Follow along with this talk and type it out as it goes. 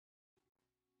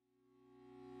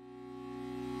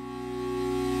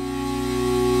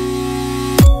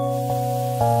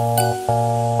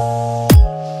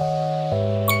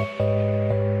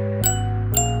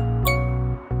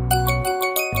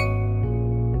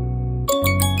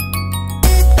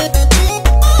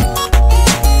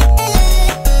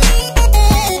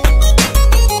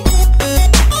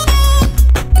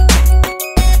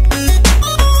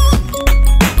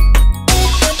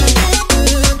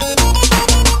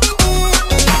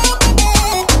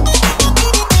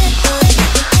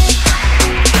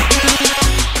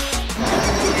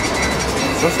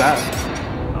that?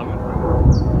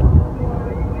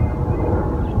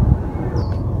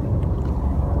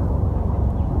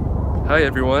 Hi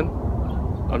everyone.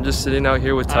 I'm just sitting out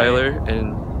here with Tyler,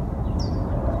 and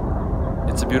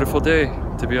it's a beautiful day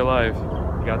to be alive.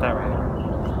 You got that right.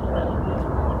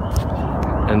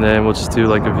 And then we'll just do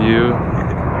like a view.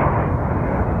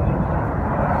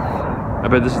 I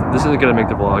bet this isn't gonna make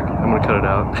the vlog. I'm gonna cut it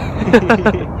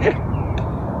out.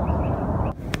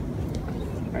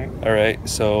 All right,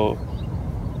 so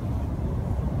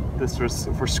this was,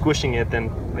 if we're squishing it, then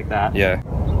like that. yeah.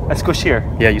 I squish here.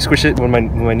 Yeah, you squish it when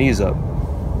my knee's up.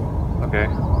 Okay.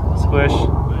 Squish.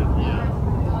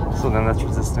 So then that's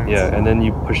resistance. Yeah, and then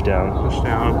you push down. Push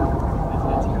down.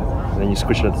 And then you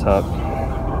squish it at the top.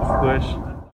 Squish.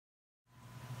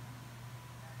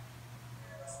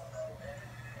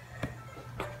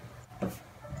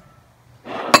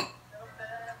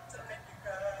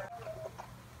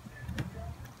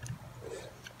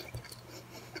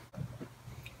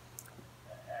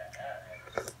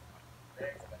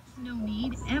 No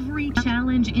need. Every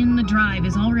challenge in the drive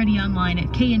is already online at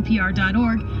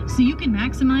knpr.org, so you can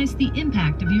maximize the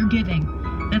impact of your giving.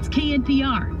 That's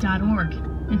knpr.org.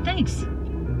 And thanks.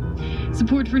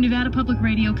 Support for Nevada Public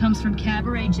Radio comes from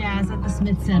Cabaret Jazz at the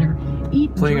Smith Center.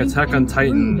 Eat, Playing drink, Attack on and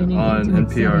Titan groove in an on intimate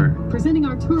NPR. setting. Presenting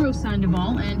Arturo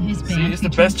Sandoval and his band. it's the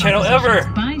best channel ever!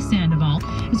 By Sandoval,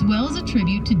 as well as a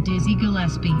tribute to Dizzy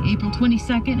Gillespie, April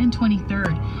 22nd and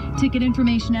 23rd. Ticket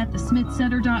information at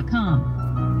thesmithcenter.com.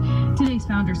 Today's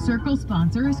Founders Circle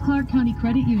sponsor is Clark County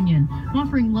Credit Union,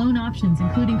 offering loan options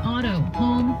including auto,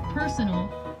 home, personal.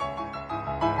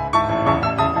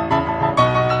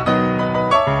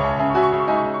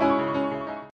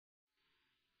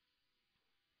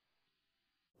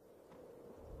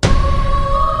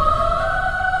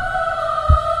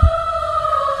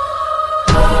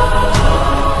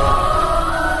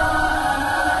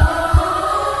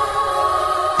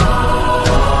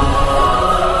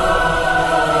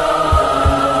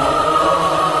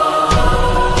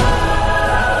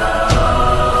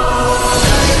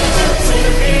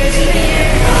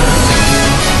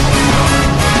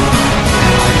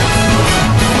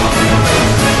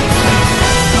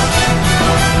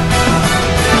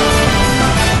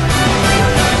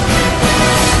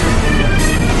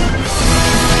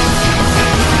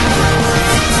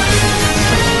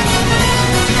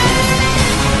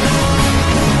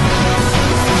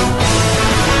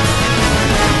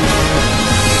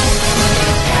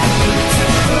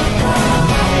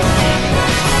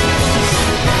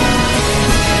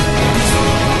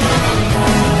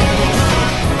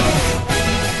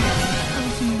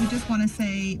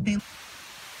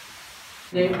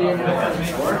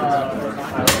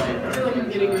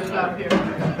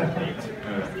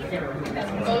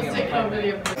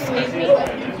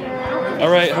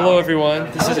 Alright, hello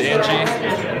everyone. This is Angie.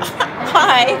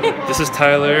 Hi. This is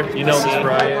Tyler. You know me.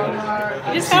 Brian.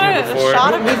 You just got a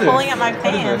shot of me pulling at my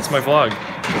pants. It's my vlog.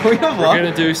 We're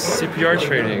gonna do CPR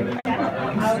training. I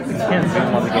can't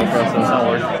zoom on the GoPro, so it's not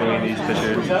worth doing these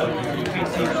pictures.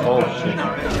 Oh shit.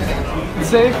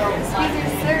 Safe?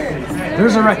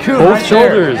 There's a raccoon. Both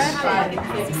shoulders.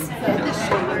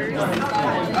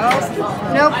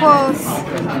 No pulse.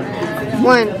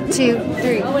 1, 2,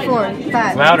 3, 4,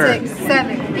 5, Louder. 6,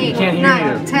 7, 8, Can't hear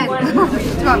 9, you. 10,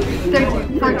 12,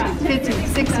 13, 14, 15,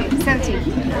 16,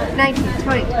 17, 19,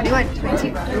 20, 21,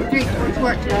 22, 23,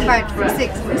 24, 25,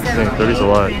 26, 27, 30's a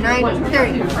lot. 29,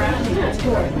 30.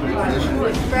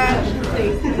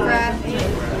 Breath.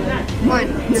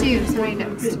 1, 2, somebody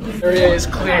next. Area is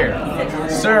clear.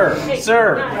 Sir.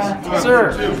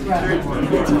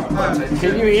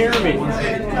 Can you hear me?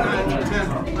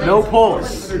 No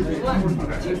pulse.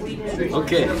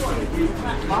 Okay. 1,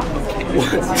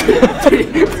 2,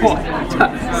 3, 4,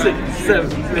 5, 6,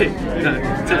 7, 8,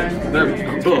 9, 10,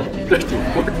 11, 12, 13,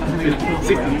 14, 15,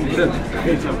 16, 17,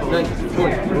 18, 19,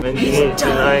 20,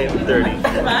 29, 30.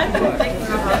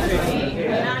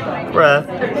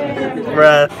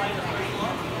 Breath.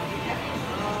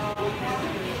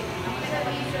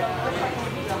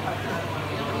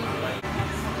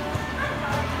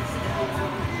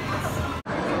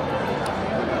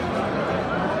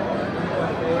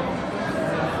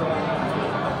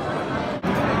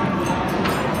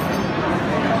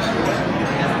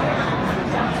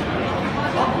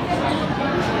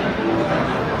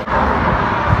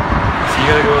 You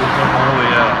gotta go all the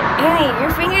way out. Yeah, your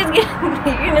finger's you're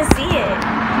gonna see it.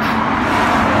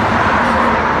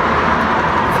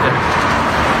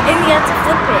 And you have to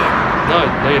flip it. No,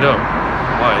 you don't.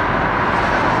 Why?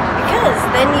 Because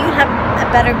then you have a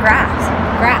better grasp.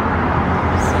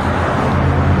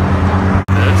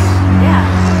 This? Yeah.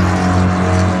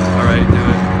 Alright, do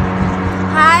it.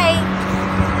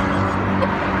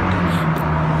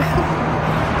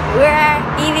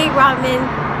 Chapman.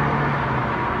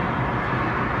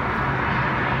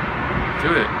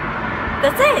 Do it.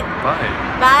 That's it.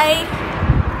 Bye. Bye.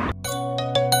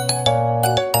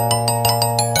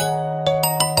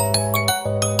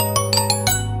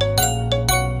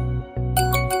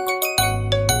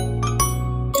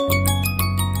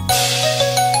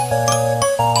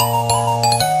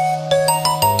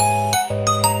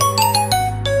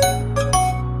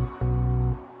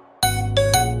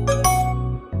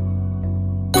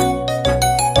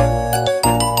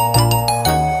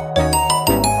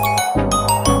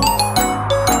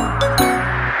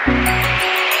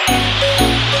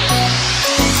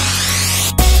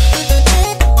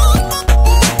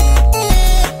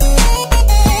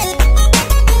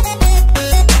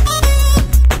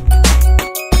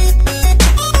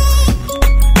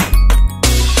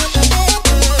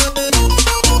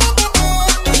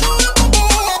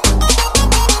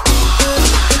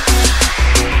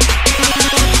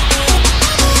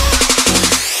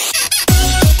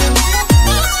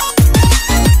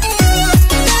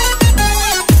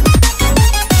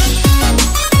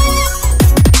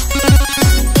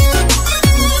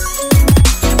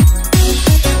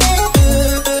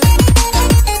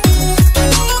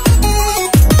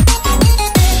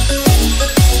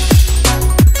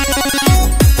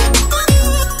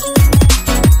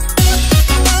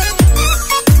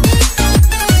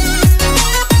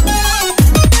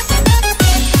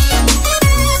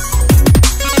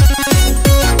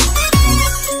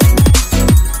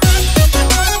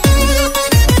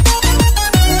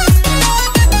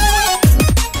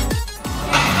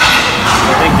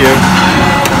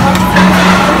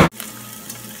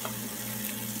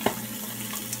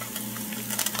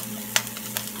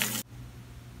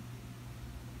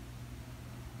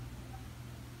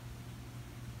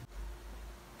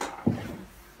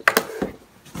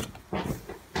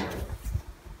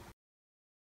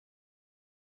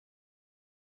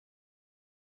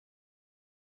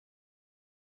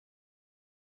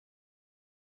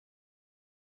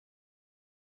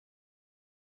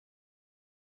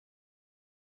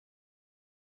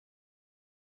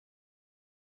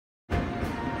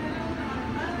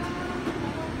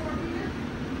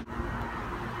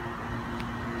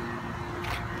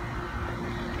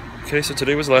 Okay, so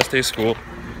today was the last day of school,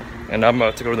 and I'm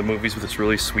about to go to the movies with this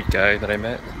really sweet guy that I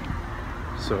met.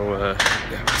 So,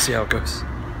 yeah, let's see how it goes.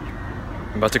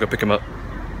 I'm about to go pick him up.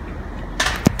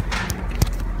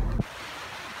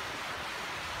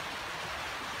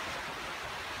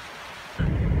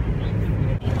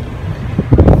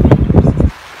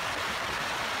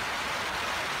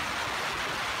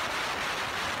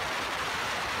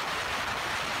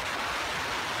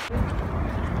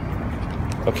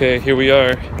 Okay, here we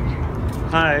are.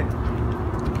 Hi.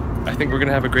 I think we're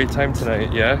gonna have a great time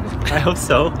tonight, yeah? I hope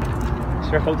so.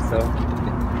 Sure hope so.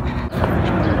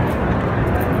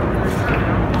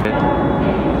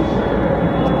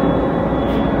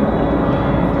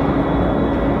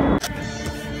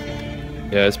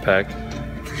 Yeah, it's packed.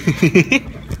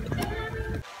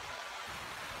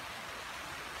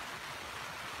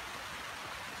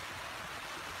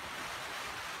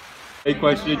 They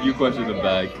question, you question them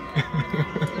back.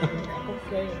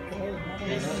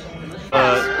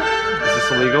 Is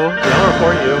this illegal? Yeah, I'll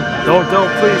report you.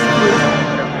 Don't, please.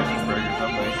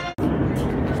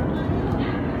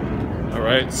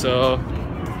 Alright, so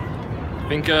I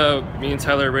think me and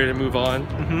Tyler are ready to move on.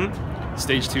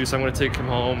 Stage 2, so I'm gonna take him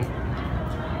home.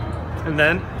 And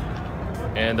then?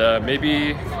 And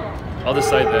maybe I'll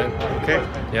decide then. Okay.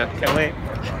 Yeah. Can't wait.